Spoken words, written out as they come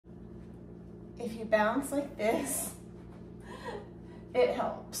if you bounce like this, it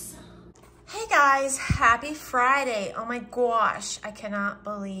helps. Hey guys, happy Friday. Oh my gosh, I cannot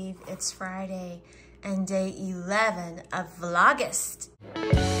believe it's Friday and day 11 of VLOGUST.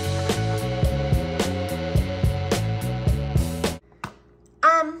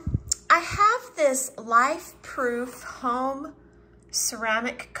 I have this life-proof home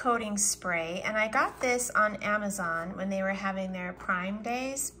ceramic coating spray, and I got this on Amazon when they were having their Prime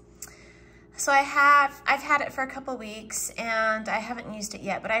days. So I've had it for a couple weeks and I haven't used it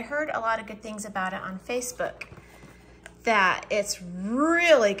yet, but I heard a lot of good things about it on Facebook, that it's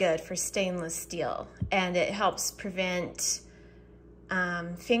really good for stainless steel and it helps prevent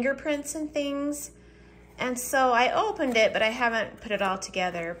fingerprints and things. And so I opened it, but I haven't put it all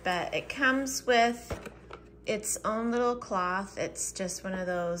together, but it comes with its own little cloth. It's just one of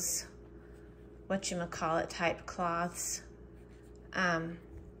those, whatchamacallit type cloths.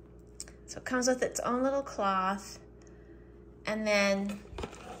 So it comes with its own little cloth. And then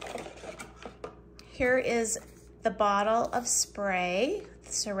here is the bottle of spray,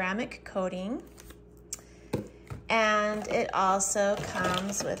 ceramic coating. And it also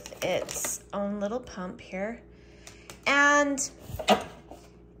comes with its own little pump here. And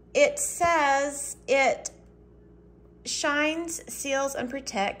it says it shines, seals, and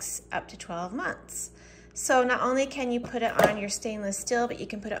protects up to 12 months. So not only can you put it on your stainless steel, but you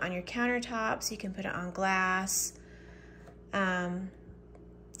can put it on your countertops, you can put it on glass.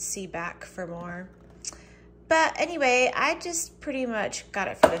 See back for more. But anyway, I just pretty much got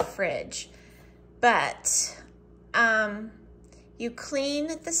it for the fridge. But you clean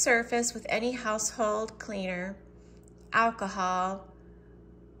the surface with any household cleaner, alcohol,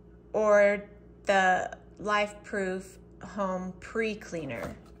 or the Life-Proof Home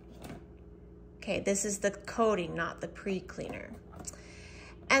Pre-Cleaner. Okay, this is the coating, not the pre-cleaner.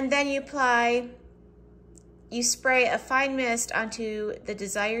 And then you spray a fine mist onto the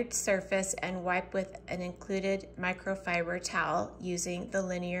desired surface and wipe with an included microfiber towel using the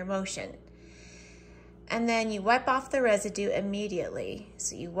linear motion. And then you wipe off the residue immediately.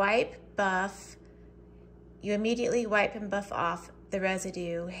 So you immediately wipe and buff off the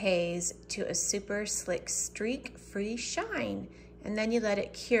residue haze to a super slick streak-free shine. And then you let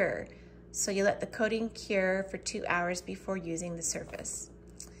it cure. So you let the coating cure for 2 hours before using the surface.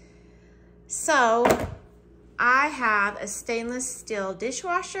 So I have a stainless steel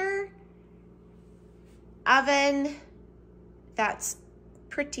dishwasher, oven that's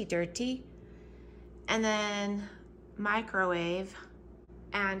pretty dirty, and then microwave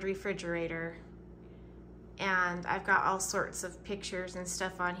and refrigerator. And I've got all sorts of pictures and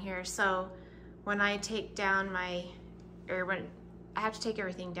stuff on here. So when I take down I have to take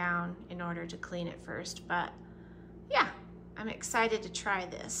everything down in order to clean it first. But yeah, I'm excited to try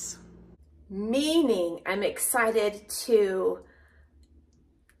this. Meaning I'm excited to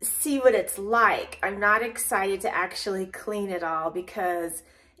see what it's like. I'm not excited to actually clean it all because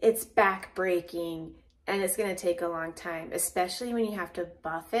it's back-breaking and it's gonna take a long time, especially when you have to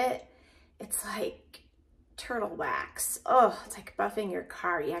buff it. It's like turtle wax. Oh, it's like buffing your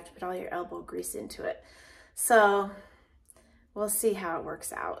car. You have to put all your elbow grease into it. So we'll see how it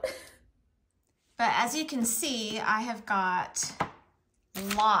works out. But as you can see, I have got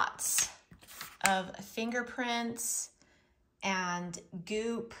lots of fingerprints and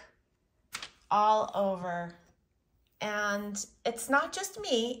goop all over. And it's not just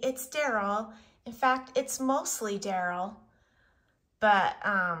me, it's Daryl. In fact, it's mostly Daryl. But,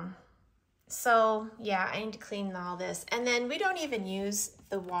 so yeah, I need to clean all this. And then we don't even use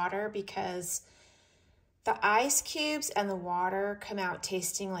the water because the ice cubes and the water come out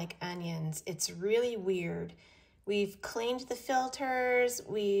tasting like onions. It's really weird. We've cleaned the filters,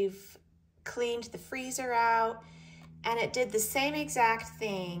 we've cleaned the freezer out, and it did the same exact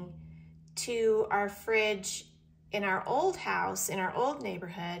thing to our fridge in our old house, in our old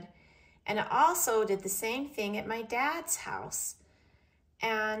neighborhood, and it also did the same thing at my dad's house.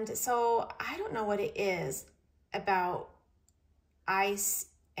 And so I don't know what it is about ice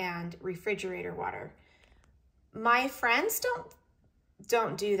and refrigerator water. My friends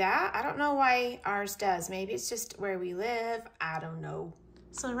don't do that. I don't know why ours does. Maybe it's just where we live. I don't know.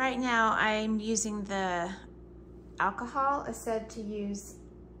 So right now I'm using the alcohol. I said to use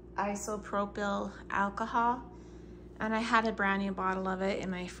isopropyl alcohol. And I had a brand new bottle of it in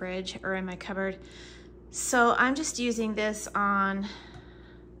my fridge or in my cupboard. So I'm just using this on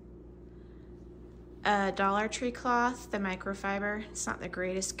a Dollar Tree cloth, the microfiber. It's not the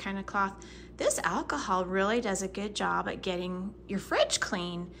greatest kind of cloth. This alcohol really does a good job at getting your fridge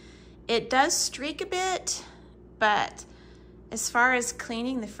clean. It does streak a bit, but as far as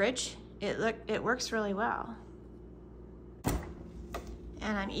cleaning the fridge, it works really well.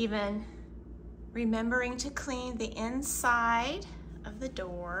 And I'm even remembering to clean the inside of the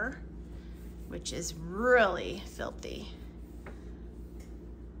door, which is really filthy.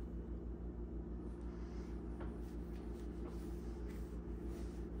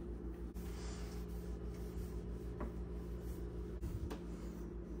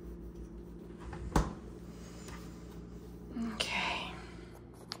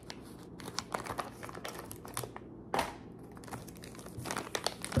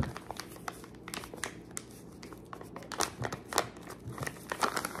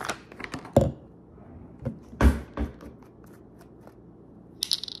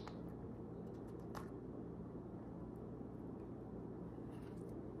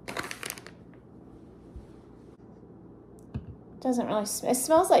 Doesn't really smell. It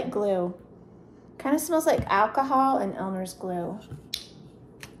smells like glue. Kind of smells like alcohol and Elmer's glue.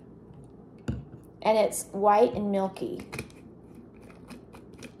 And it's white and milky.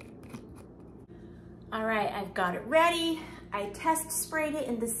 All right, I've got it ready. I test sprayed it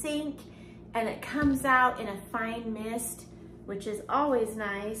in the sink and it comes out in a fine mist, which is always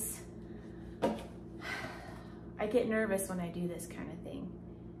nice. I get nervous when I do this kind of thing.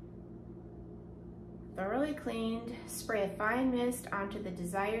 Thoroughly cleaned, spray a fine mist onto the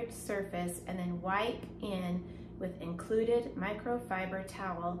desired surface and then wipe in with included microfiber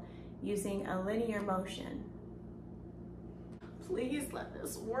towel using a linear motion. Please let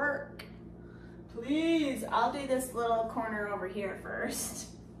this work. Please, I'll do this little corner over here first.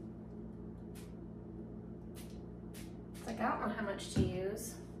 It's like, I don't know how much to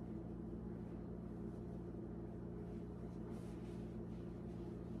use.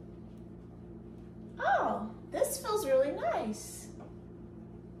 Oh, this feels really nice.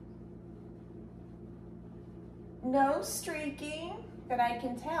 No streaking that I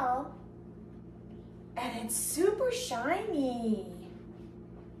can tell. And it's super shiny.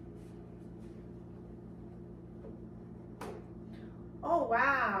 Oh,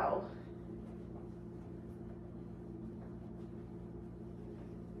 wow.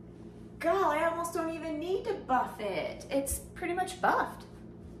 God, I almost don't even need to buff it. It's pretty much buffed.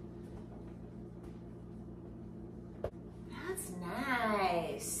 That's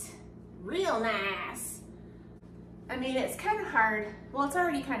nice. Real nice. I mean, it's kind of hard. Well, it's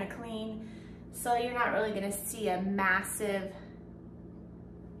already kind of clean, so you're not really gonna see a massive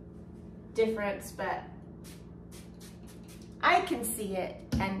difference, but I can see it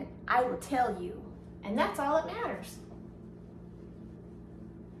and I will tell you, and that's all that matters.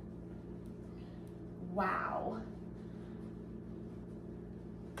 Wow.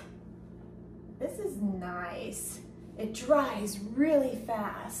 This is nice. It dries really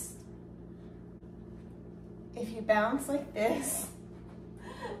fast. If you bounce like this,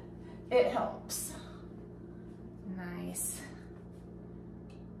 it helps. Nice.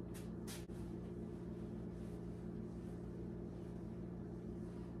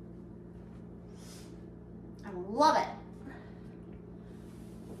 I love it.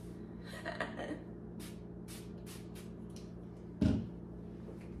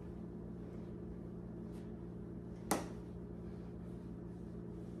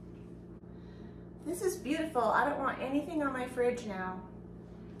 This is beautiful. I don't want anything on my fridge now.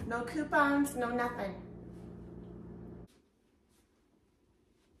 No coupons, no nothing.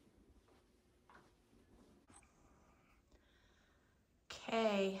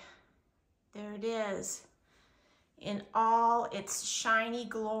 Okay, there it is in all its shiny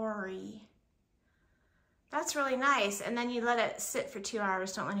glory. That's really nice. And then you let it sit for 2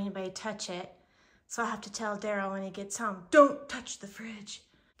 hours. Don't let anybody touch it. So I'll have to tell Daryl when he gets home, don't touch the fridge.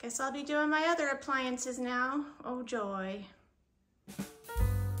 Guess I'll be doing my other appliances now. Oh joy.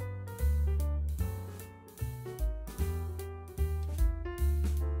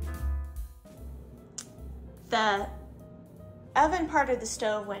 The oven part of the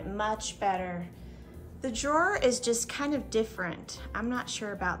stove went much better. The drawer is just kind of different. I'm not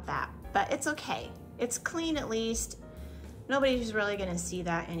sure about that, but it's okay. It's clean at least. Nobody's really gonna see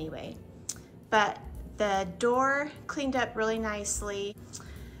that anyway. But the door cleaned up really nicely.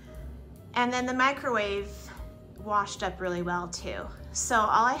 And then the microwave washed up really well too. So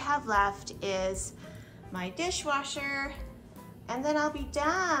all I have left is my dishwasher, and then I'll be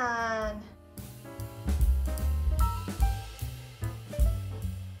done.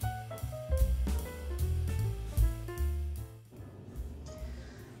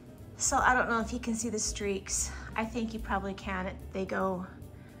 So I don't know if you can see the streaks. I think you probably can. They go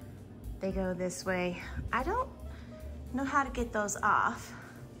this way. I don't know how to get those off,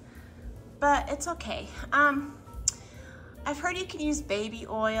 but it's okay. I've heard you can use baby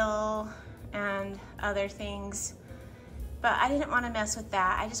oil and other things, but I didn't want to mess with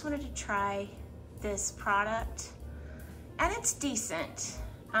that. I just wanted to try this product, and it's decent.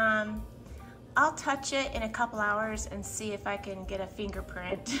 I'll touch it in a couple hours and see if I can get a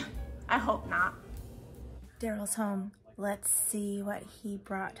fingerprint. I hope not. Daryl's home. Let's see what he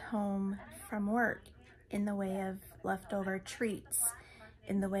brought home from work in the way of leftover treats,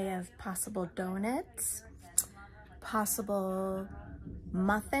 in the way of possible donuts, possible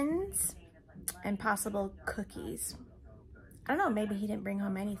muffins, and possible cookies. I don't know, maybe he didn't bring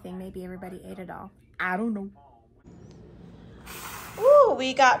home anything. Maybe everybody ate it all. I don't know. Ooh,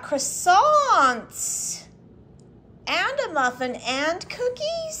 we got croissants and a muffin and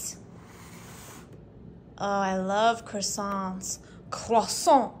cookies. Oh, I love croissants.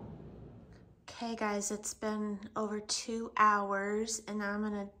 Croissant. Okay, guys, it's been over 2 hours, and now I'm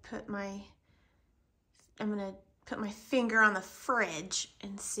gonna put my finger on the fridge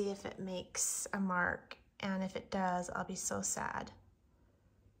and see if it makes a mark. And if it does, I'll be so sad.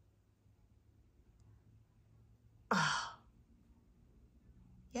 Oh.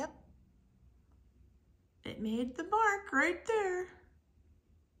 Yep. It made the mark right there.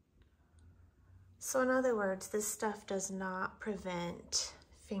 So in other words, this stuff does not prevent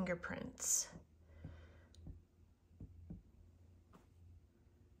fingerprints.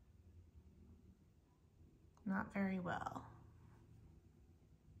 Not very well.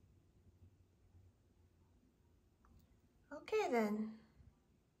 Okay then.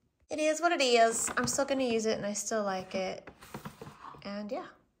 It is what it is. I'm still gonna use it and I still like it. And yeah.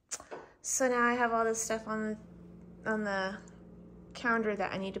 So now I have all this stuff on the counter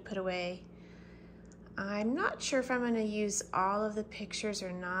that I need to put away. I'm not sure if I'm gonna use all of the pictures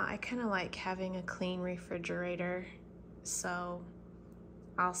or not. I kind of like having a clean refrigerator, so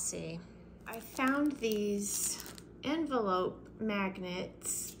I'll see. I found these envelope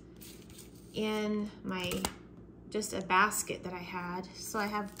magnets in just a basket that I had. So I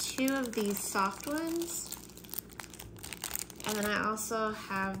have 2 of these soft ones, and then I also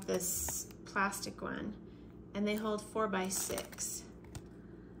have this plastic one, and they hold 4 by 6.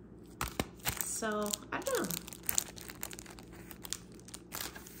 So I don't know.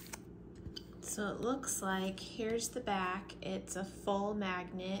 So it looks like, here's the back, it's a full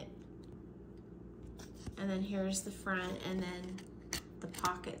magnet, and then here's the front, and then the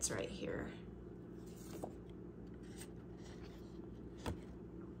pockets right here.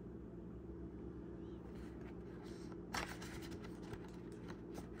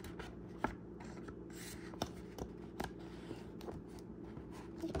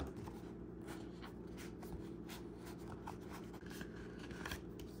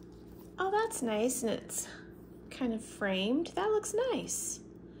 Oh, that's nice, and it's kind of framed. That looks nice.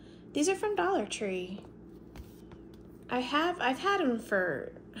 These are from Dollar Tree. I've had them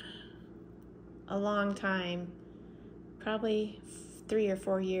for a long time, probably 3 or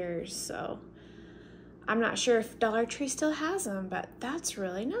 4 years, so I'm not sure if Dollar Tree still has them, but that's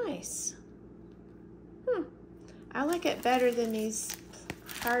really nice. I like it better than these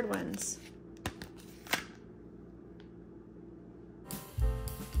hard ones.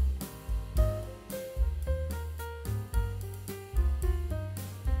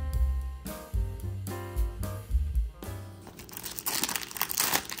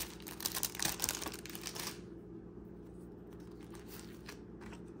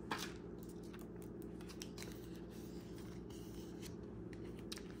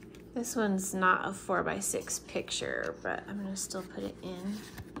 This one's not a 4 by 6 picture, but I'm gonna still put it in.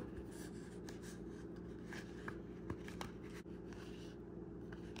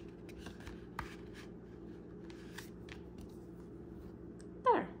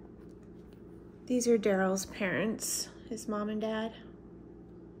 There. These are Daryl's parents, his mom and dad.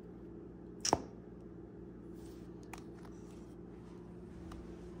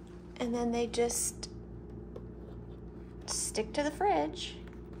 And then they just stick to the fridge.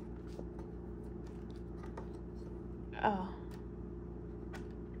 Oh.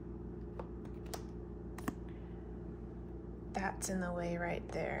 That's in the way right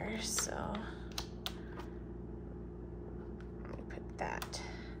there, so let me put that.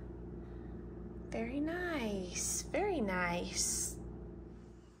 Very nice, very nice.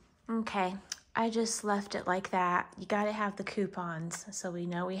 Okay, I just left it like that. You gotta have the coupons so we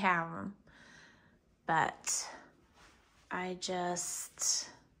know we have them. But I just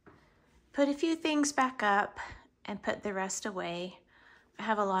put a few things back up and put the rest away. I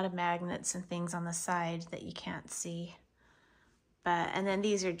have a lot of magnets and things on the side that you can't see. And then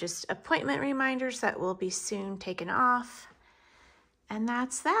these are just appointment reminders that will be soon taken off. And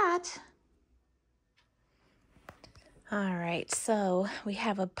that's that. All right, so we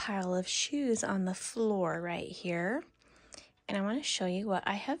have a pile of shoes on the floor right here, and I want to show you what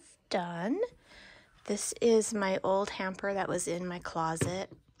I have done. This is my old hamper that was in my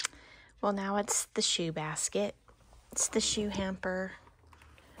closet. Well, now it's the shoe basket. It's the shoe hamper.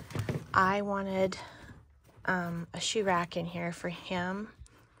 I wanted a shoe rack in here for him,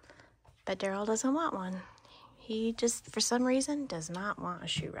 but Daryl doesn't want one. He just, for some reason, does not want a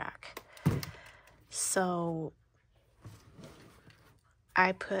shoe rack. So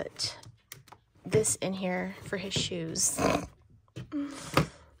I put this in here for his shoes.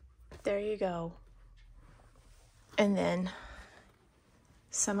 There you go. And then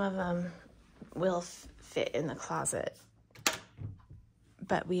some of them will fit in the closet.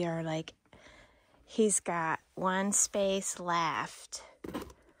 But we are like, he's got one space left.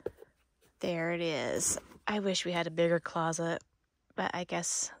 There it is. I wish we had a bigger closet, but I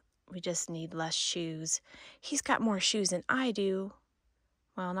guess we just need less shoes. He's got more shoes than I do.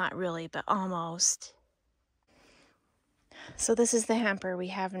 Well, not really, but almost. So this is the hamper we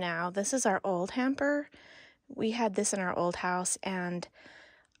have now. This is our old hamper. We had this in our old house, and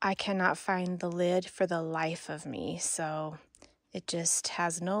I cannot find the lid for the life of me, so it just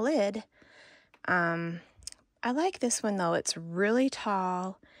has no lid. I like this one, though. It's really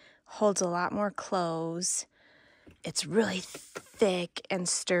tall, holds a lot more clothes. It's really thick and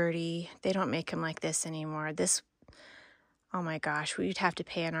sturdy. They don't make them like this anymore. This, oh my gosh, we'd have to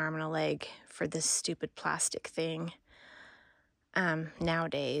pay an arm and a leg for this stupid plastic thing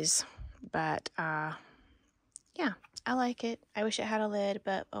nowadays. But yeah, I like it. I wish it had a lid,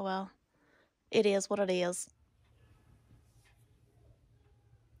 but oh well. It is what it is.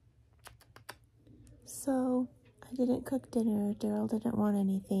 So, I didn't cook dinner. Daryl didn't want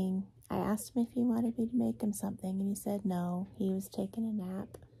anything. I asked him if he wanted me to make him something, and he said no. He was taking a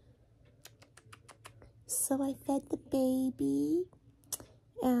nap. So I fed the baby,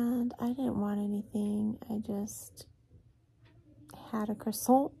 and I didn't want anything. I just had a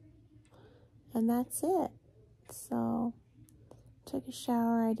croissant, and that's it. So, took a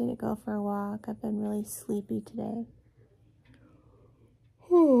shower. I didn't go for a walk. I've been really sleepy today.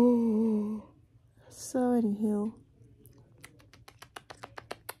 So, anywho,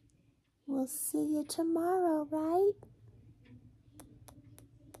 we'll see you tomorrow, right?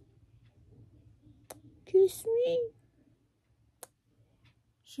 Kiss me.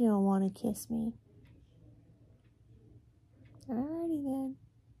 She don't want to kiss me. Alrighty then.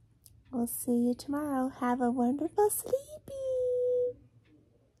 We'll see you tomorrow. Have a wonderful sleepy.